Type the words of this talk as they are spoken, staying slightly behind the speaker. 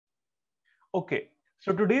Okay,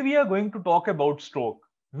 so today we are going to talk about stroke.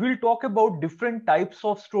 We'll talk about different types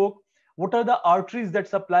of stroke, what are the arteries that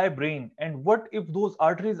supply brain, and what if those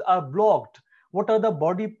arteries are blocked? What are the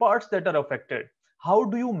body parts that are affected? How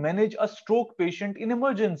do you manage a stroke patient in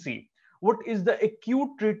emergency? What is the acute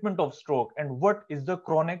treatment of stroke and what is the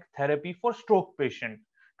chronic therapy for stroke patient?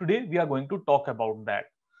 Today we are going to talk about that.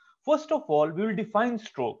 First of all, we will define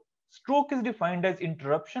stroke. Stroke is defined as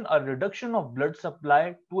interruption or reduction of blood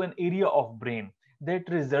supply to an area of brain that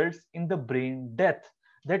results in the brain death.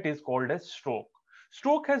 That is called as stroke.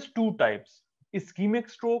 Stroke has two types: ischemic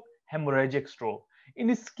stroke, hemorrhagic stroke. In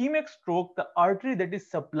ischemic stroke, the artery that is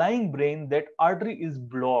supplying brain, that artery is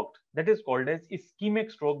blocked. That is called as ischemic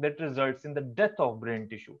stroke that results in the death of brain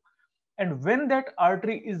tissue. And when that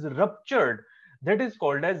artery is ruptured, that is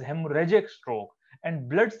called as hemorrhagic stroke, and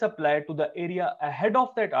blood supply to the area ahead of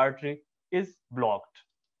that artery is blocked.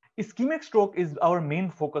 Ischemic stroke is our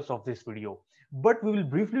main focus of this video, but we will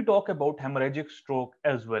briefly talk about hemorrhagic stroke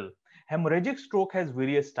as well. Hemorrhagic stroke has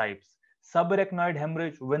various types: subarachnoid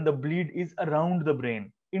hemorrhage, when the bleed is around the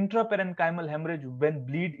brain; intraparenchymal hemorrhage, when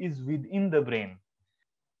bleed is within the brain.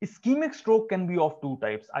 Ischemic stroke can be of two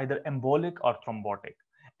types, either embolic or thrombotic.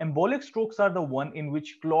 Embolic strokes are the one in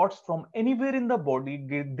which clots from anywhere in the body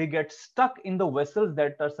they get stuck in the vessels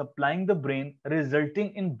that are supplying the brain,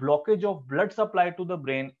 resulting in blockage of blood supply to the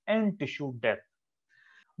brain and tissue death.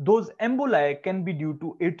 Those emboli can be due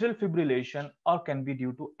to atrial fibrillation or can be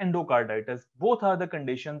due to endocarditis. Both are the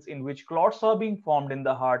conditions in which clots are being formed in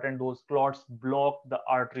the heart and those clots block the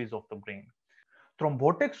arteries of the brain.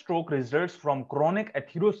 Thrombotic stroke results from chronic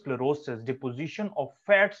atherosclerosis, deposition of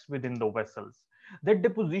fats within the vessels. That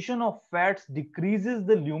deposition of fats decreases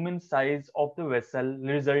the lumen size of the vessel,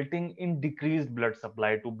 resulting in decreased blood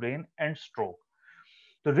supply to brain and stroke.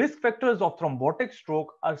 The risk factors of thrombotic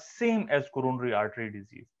stroke are same as coronary artery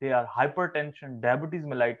disease. They are hypertension, diabetes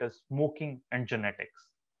mellitus, smoking, and genetics.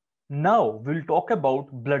 Now we'll talk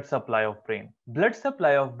about blood supply of brain. Blood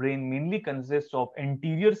supply of brain mainly consists of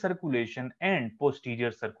anterior circulation and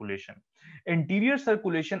posterior circulation. Anterior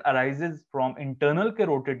circulation arises from internal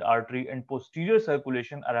carotid artery and posterior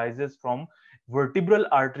circulation arises from vertebral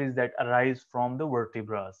arteries that arise from the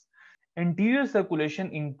vertebrae. Anterior circulation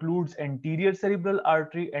includes anterior cerebral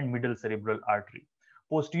artery and middle cerebral artery.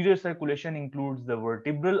 Posterior circulation includes the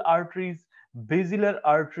vertebral arteries, basilar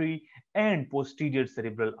artery, and posterior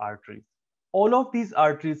cerebral arteries. All of these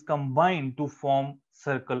arteries combine to form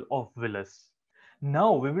circle of Willis.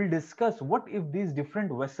 Now we will discuss what if these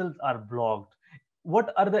different vessels are blocked.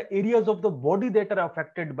 What are the areas of the body that are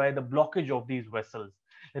affected by the blockage of these vessels?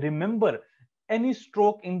 Remember, any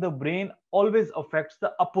stroke in the brain always affects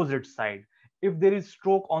the opposite side. If there is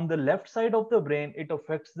stroke on the left side of the brain, it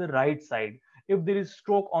affects the right side. If there is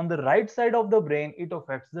stroke on the right side of the brain, it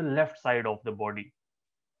affects the left side of the body.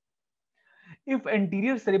 If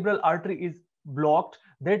anterior cerebral artery is blocked,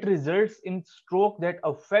 that results in stroke that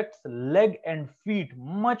affects leg and feet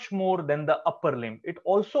much more than the upper limb. It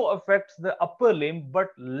also affects the upper limb, but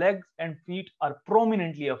legs and feet are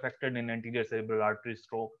prominently affected in anterior cerebral artery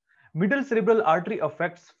stroke. Middle cerebral artery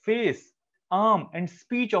affects face, arm, and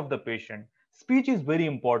speech of the patient. Speech is very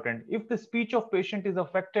important. If the speech of patient is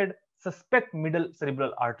affected, suspect middle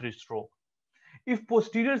cerebral artery stroke. If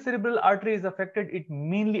posterior cerebral artery is affected, it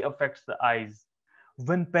mainly affects the eyes.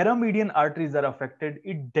 When paramedian arteries are affected,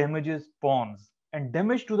 it damages pons, and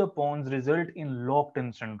damage to the pons result in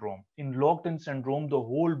locked-in syndrome. In locked-in syndrome, the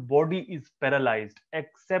whole body is paralyzed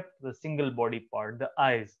except the single body part, the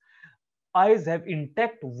eyes. Eyes have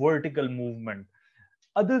intact vertical movement.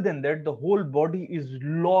 Other than that, the whole body is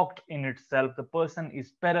locked in itself. The person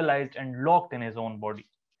is paralyzed and locked in his own body.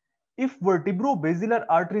 If vertebrobasilar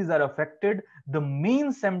arteries are affected, the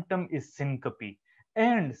main symptom is syncope,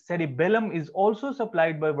 and cerebellum is also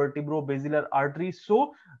supplied by vertebrobasilar arteries,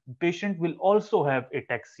 so the patient will also have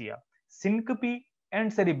ataxia. Syncope and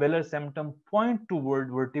cerebellar symptom point toward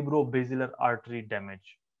vertebrobasilar artery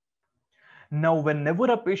damage. Now,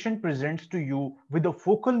 whenever a patient presents to you with a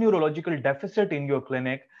focal neurological deficit in your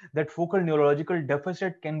clinic, that focal neurological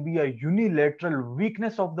deficit can be a unilateral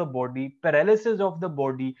weakness of the body, paralysis of the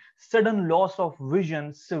body, sudden loss of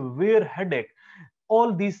vision, severe headache.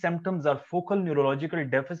 All these symptoms are focal neurological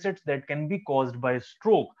deficits that can be caused by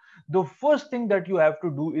stroke. The first thing that you have to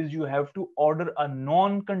do is you have to order a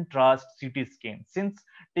non-contrast CT scan. Since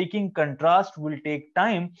taking contrast will take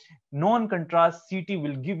time, non-contrast CT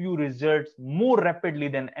will give you results more rapidly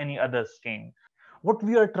than any other scan. What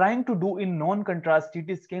we are trying to do in non-contrast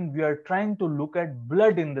CT scan, we are trying to look at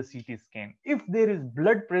blood in the CT scan. If there is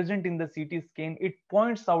blood present in the CT scan, it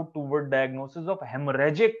points out toward diagnosis of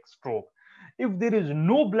hemorrhagic stroke. If there is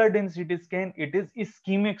no blood in CT scan, it is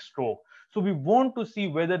ischemic stroke. So we want to see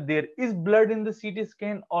whether there is blood in the CT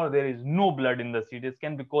scan or there is no blood in the CT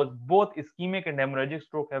scan, because both ischemic and hemorrhagic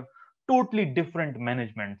stroke have totally different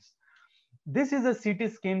managements. This is a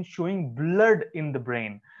CT scan showing blood in the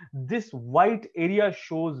brain. This white area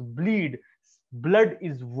shows bleed. Blood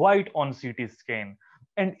is white on CT scan.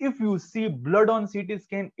 And if you see blood on CT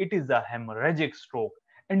scan, it is a hemorrhagic stroke.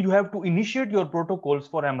 And you have to initiate your protocols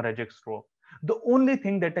for hemorrhagic stroke. The only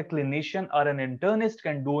thing that a clinician or an internist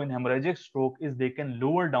can do in hemorrhagic stroke is they can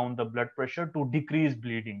lower down the blood pressure to decrease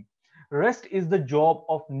bleeding. Rest is the job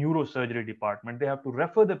of neurosurgery department. They have to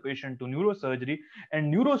refer the patient to neurosurgery,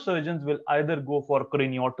 and neurosurgeons will either go for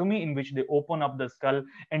craniotomy, in which they open up the skull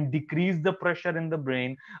and decrease the pressure in the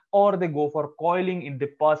brain, or they go for coiling, in they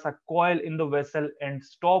pass a coil in the vessel and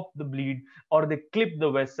stop the bleed, or they clip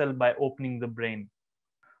the vessel by opening the brain.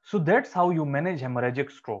 So that's how you manage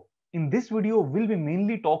hemorrhagic stroke. In this video, we'll be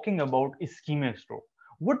mainly talking about ischemic stroke.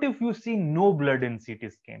 What if you see no blood in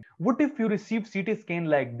CT scan? What if you receive CT scan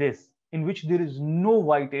like this, in which there is no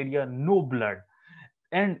white area, no blood,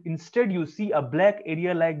 and instead you see a black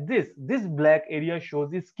area like this? This black area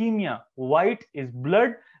shows ischemia. White is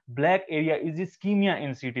blood, black area is ischemia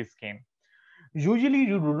in CT scan. Usually,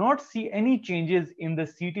 you do not see any changes in the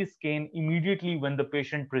CT scan immediately when the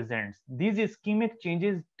patient presents. These ischemic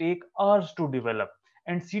changes take hours to develop,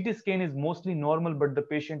 and CT scan is mostly normal, but the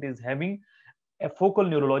patient is having a focal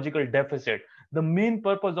neurological deficit. The main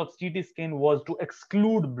purpose of CT scan was to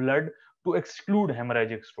exclude blood, to exclude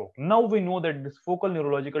hemorrhagic stroke. Now we know that this focal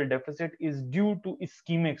neurological deficit is due to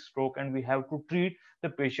ischemic stroke, and we have to treat the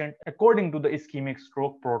patient according to the ischemic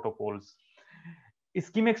stroke protocols.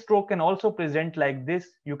 Ischemic stroke can also present like this.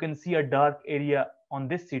 You can see a dark area on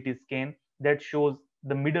this CT scan that shows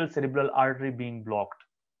the middle cerebral artery being blocked.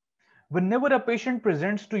 Whenever a patient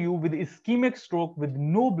presents to you with ischemic stroke with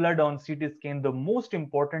no blood on CT scan, the most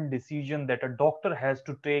important decision that a doctor has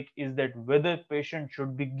to take is that whether patient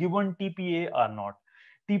should be given TPA or not.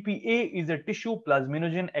 TPA is a tissue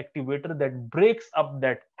plasminogen activator that breaks up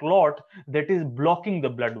that clot that is blocking the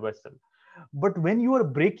blood vessel. But when you are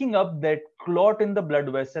breaking up that clot in the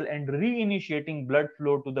blood vessel and reinitiating blood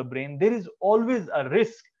flow to the brain, there is always a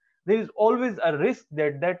risk. There is always a risk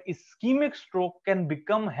that that ischemic stroke can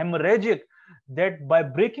become hemorrhagic. That by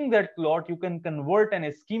breaking that clot, you can convert an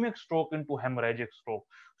ischemic stroke into hemorrhagic stroke.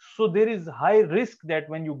 So there is high risk that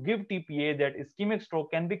when you give TPA, that ischemic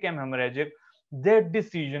stroke can become hemorrhagic. That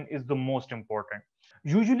decision is the most important.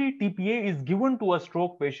 Usually, TPA is given to a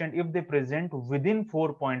stroke patient if they present within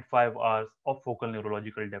 4.5 hours of focal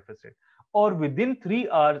neurological deficit, or within 3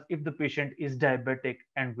 hours if the patient is diabetic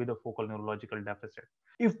and with a focal neurological deficit.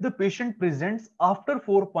 If the patient presents after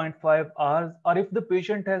 4.5 hours, or if the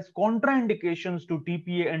patient has contraindications to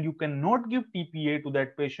TPA and you cannot give TPA to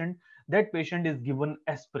that patient is given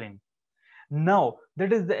aspirin. Now,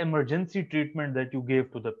 that is the emergency treatment that you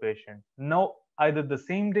gave to the patient. Now, either the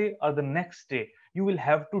same day or the next day, you will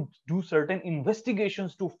have to do certain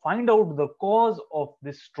investigations to find out the cause of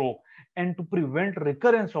this stroke and to prevent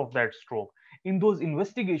recurrence of that stroke. In those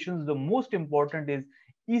investigations, the most important is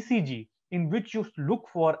ECG, in which you look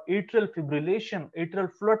for atrial fibrillation,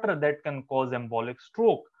 atrial flutter that can cause embolic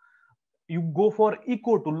stroke. You go for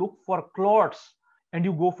echo to look for clots, and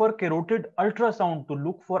you go for carotid ultrasound to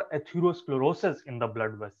look for atherosclerosis in the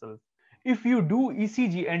blood vessels. If you do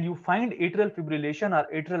ECG and you find atrial fibrillation or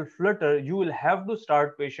atrial flutter, you will have to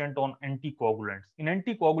start patient on anticoagulants. In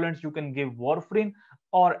anticoagulants, you can give warfarin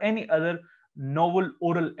or any other novel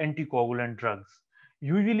oral anticoagulant drugs.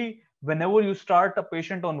 Usually, whenever you start a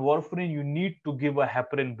patient on warfarin, you need to give a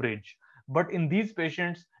heparin bridge. But in these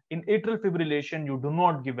patients, in atrial fibrillation, you do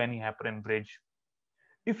not give any heparin bridge.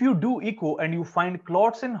 If you do echo and you find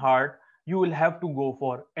clots in heart, you will have to go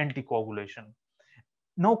for anticoagulation.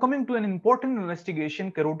 Now coming to an important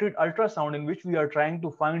investigation, carotid ultrasound, in which we are trying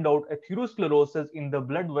to find out atherosclerosis in the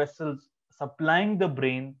blood vessels supplying the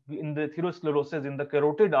brain, in the atherosclerosis in the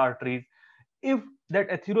carotid arteries. If that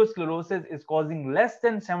atherosclerosis is causing less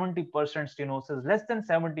than 70% stenosis, less than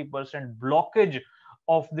 70% blockage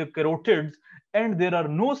of the carotids, and there are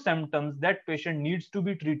no symptoms, that patient needs to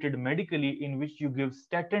be treated medically, in which you give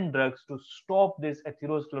statin drugs to stop this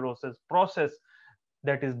atherosclerosis process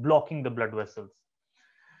that is blocking the blood vessels.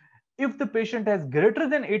 If the patient has greater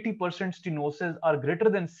than 80% stenosis or greater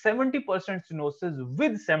than 70% stenosis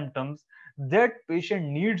with symptoms, that patient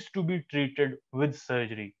needs to be treated with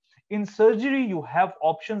surgery. In surgery, you have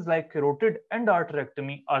options like carotid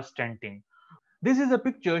endarterectomy or stenting. This is a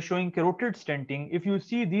picture showing carotid stenting. If you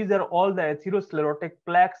see, these are all the atherosclerotic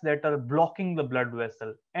plaques that are blocking the blood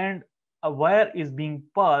vessel, and a wire is being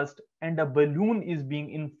passed and a balloon is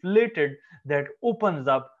being inflated that opens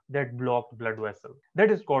up that blocked blood vessel.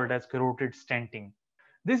 That is called as carotid stenting.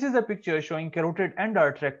 This is a picture showing carotid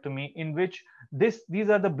endarterectomy in which these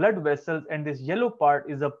are the blood vessels, and this yellow part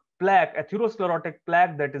is a plaque, atherosclerotic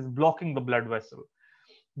plaque that is blocking the blood vessel.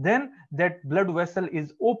 Then that blood vessel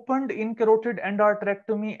is opened in carotid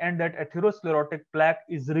endarterectomy and that atherosclerotic plaque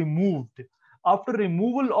is removed. After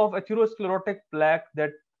removal of atherosclerotic plaque,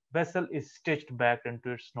 that vessel is stitched back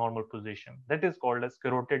into its normal position. That is called as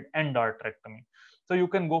carotid endarterectomy. So you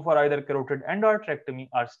can go for either carotid endarterectomy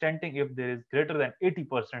or stenting if there is greater than 80%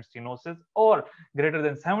 stenosis or greater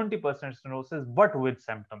than 70% stenosis but with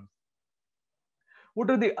symptoms. What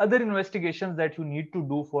are the other investigations that you need to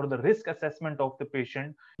do for the risk assessment of the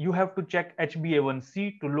patient? You have to check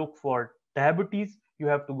HbA1c to look for diabetes. You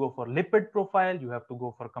have to go for lipid profile. You have to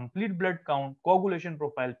go for complete blood count, coagulation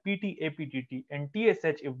profile, PT, APTT, and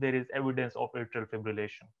TSH if there is evidence of atrial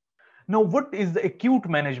fibrillation. Now, what is the acute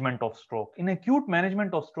management of stroke? In acute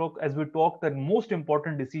management of stroke, as we talked, the most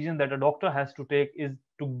important decision that a doctor has to take is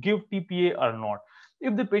to give TPA or not.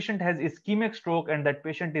 If the patient has ischemic stroke and that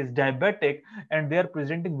patient is diabetic and they are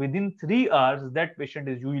presenting within 3 hours, that patient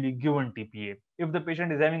is usually given TPA. If the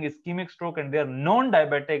patient is having ischemic stroke and they are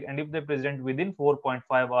non-diabetic and if they present within 4.5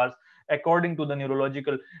 hours, according to the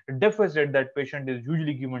neurological deficit, that patient is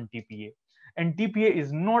usually given TPA. And TPA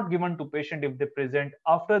is not given to patient if they present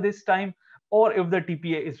after this time or if the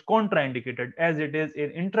TPA is contraindicated, as it is in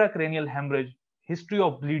intracranial hemorrhage, history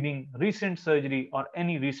of bleeding, recent surgery, or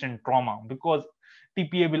any recent trauma, because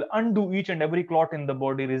TPA will undo each and every clot in the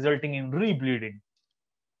body, resulting in rebleeding.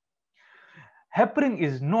 Heparin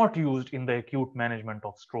is not used in the acute management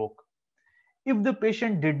of stroke. If the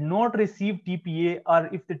patient did not receive TPA, or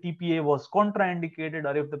if the TPA was contraindicated,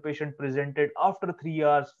 or if the patient presented after 3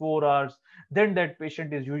 hours, 4 hours, then that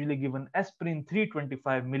patient is usually given aspirin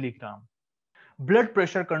 325 milligram. Blood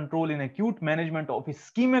pressure control in acute management of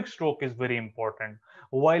ischemic stroke is very important.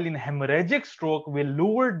 While in hemorrhagic stroke, we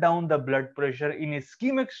lower down the blood pressure. In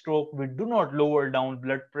ischemic stroke, we do not lower down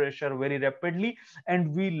blood pressure very rapidly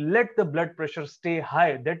and we let the blood pressure stay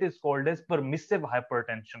high. That is called as permissive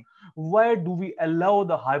hypertension. Why do we allow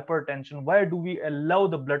the hypertension? Why do we allow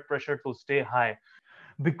the blood pressure to stay high?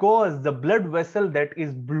 Because the blood vessel that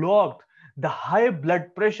is blocked, the high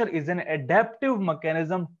blood pressure is an adaptive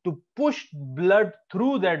mechanism to push blood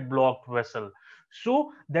through that blocked vessel.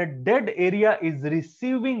 So that dead area is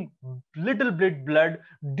receiving little bit blood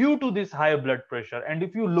due to this high blood pressure. And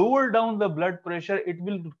if you lower down the blood pressure, it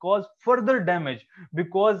will cause further damage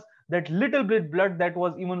because that little bit blood that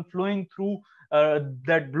was even flowing through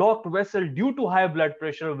that blocked vessel due to high blood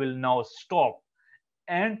pressure will now stop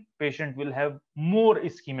and patient will have more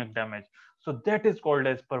ischemic damage. So that is called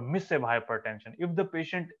as permissive hypertension. If the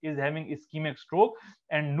patient is having ischemic stroke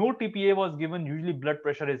and no TPA was given, usually blood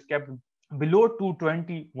pressure is kept below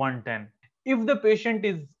 220, 110. If the patient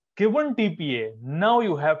is given TPA, now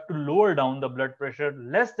you have to lower down the blood pressure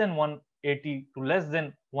less than 180 to less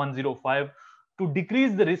than 105 to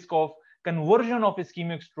decrease the risk of conversion of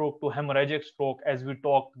ischemic stroke to hemorrhagic stroke, as we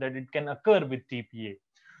talked that it can occur with TPA.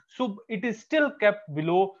 So it is still kept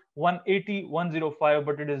below 180, 105,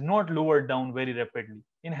 but it is not lowered down very rapidly.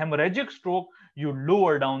 In hemorrhagic stroke, you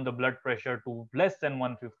lower down the blood pressure to less than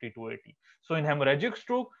 150 to 80. So in hemorrhagic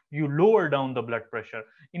stroke, you lower down the blood pressure.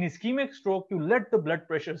 In ischemic stroke, you let the blood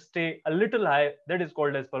pressure stay a little high. That is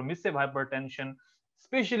called as permissive hypertension,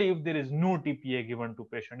 especially if there is no TPA given to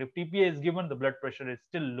patient. If TPA is given, the blood pressure is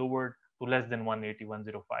still lowered to less than 180,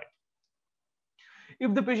 105.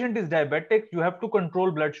 If the patient is diabetic, you have to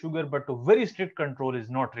control blood sugar, but a very strict control is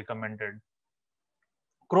not recommended.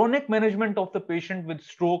 Chronic management of the patient with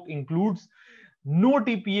stroke includes no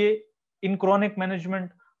TPA in chronic management.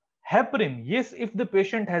 Heparin, yes, if the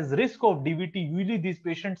patient has risk of DVT, usually these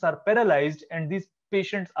patients are paralyzed and these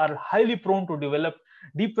patients are highly prone to develop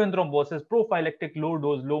deep vein thrombosis. Prophylactic low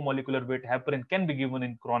dose, low molecular weight heparin can be given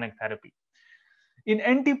in chronic therapy. In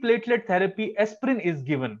antiplatelet therapy, aspirin is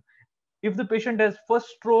given. If the patient has first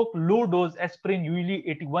stroke, low dose aspirin, usually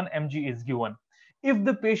 81 mg is given. If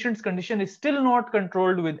the patient's condition is still not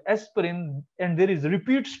controlled with aspirin and there is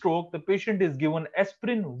repeat stroke, the patient is given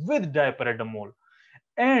aspirin with dipyridamole.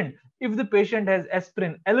 And if the patient has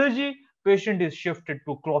aspirin allergy, patient is shifted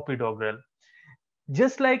to clopidogrel.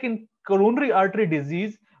 Just like in coronary artery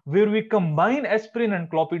disease, where we combine aspirin and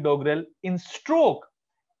clopidogrel, in stroke,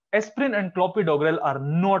 aspirin and clopidogrel are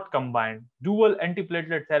not combined. Dual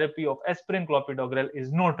antiplatelet therapy of aspirin clopidogrel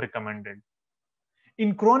is not recommended.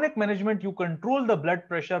 In chronic management, you control the blood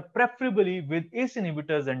pressure preferably with ACE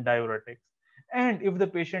inhibitors and diuretics. And if the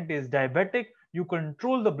patient is diabetic, you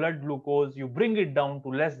control the blood glucose, you bring it down to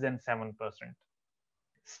less than 7%.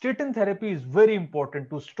 Statin therapy is very important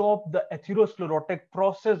to stop the atherosclerotic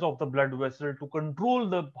process of the blood vessel. To control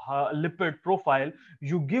the lipid profile,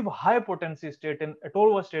 you give high potency statin,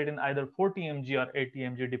 atorvastatin, either 40 mg or 80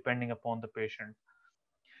 mg depending upon the patient.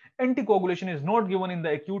 Anticoagulation is not given in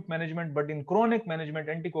the acute management, but in chronic management,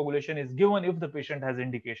 anticoagulation is given if the patient has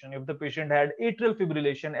indication. If the patient had atrial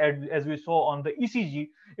fibrillation, as we saw on the ECG,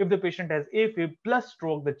 if the patient has AFib plus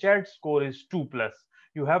stroke, the CHAD score is 2 plus.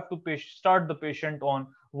 You have to start the patient on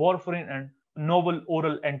warfarin and novel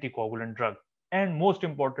oral anticoagulant drug. And most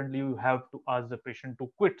importantly, you have to ask the patient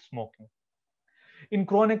to quit smoking. In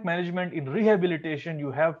chronic management, in rehabilitation,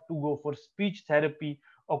 you have to go for speech therapy,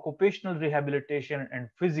 occupational rehabilitation, and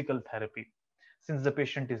physical therapy since the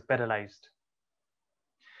patient is paralyzed.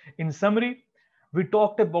 In summary, we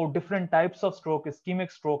talked about different types of stroke: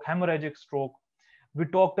 ischemic stroke, hemorrhagic stroke. We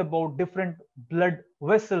talked about different blood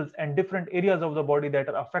vessels and different areas of the body that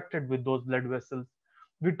are affected with those blood vessels.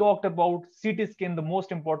 We talked about CT scan, the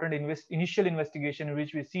most important initial investigation in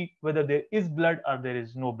which we see whether there is blood or there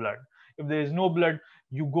is no blood. If there is no blood,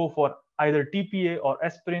 you go for either TPA or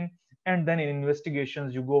aspirin, and then in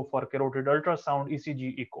investigations, you go for carotid ultrasound,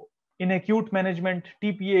 ECG, echo. In acute management,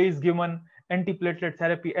 TPA is given, antiplatelet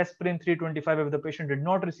therapy, aspirin 325 if the patient did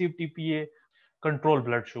not receive TPA, control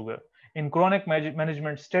blood sugar. In chronic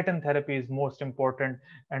management, statin therapy is most important,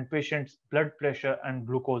 and patients' blood pressure and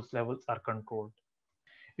glucose levels are controlled.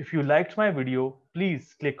 If you liked my video,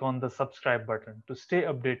 please click on the subscribe button to stay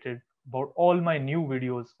updated about all my new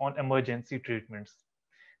videos on emergency treatments.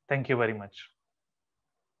 Thank you very much.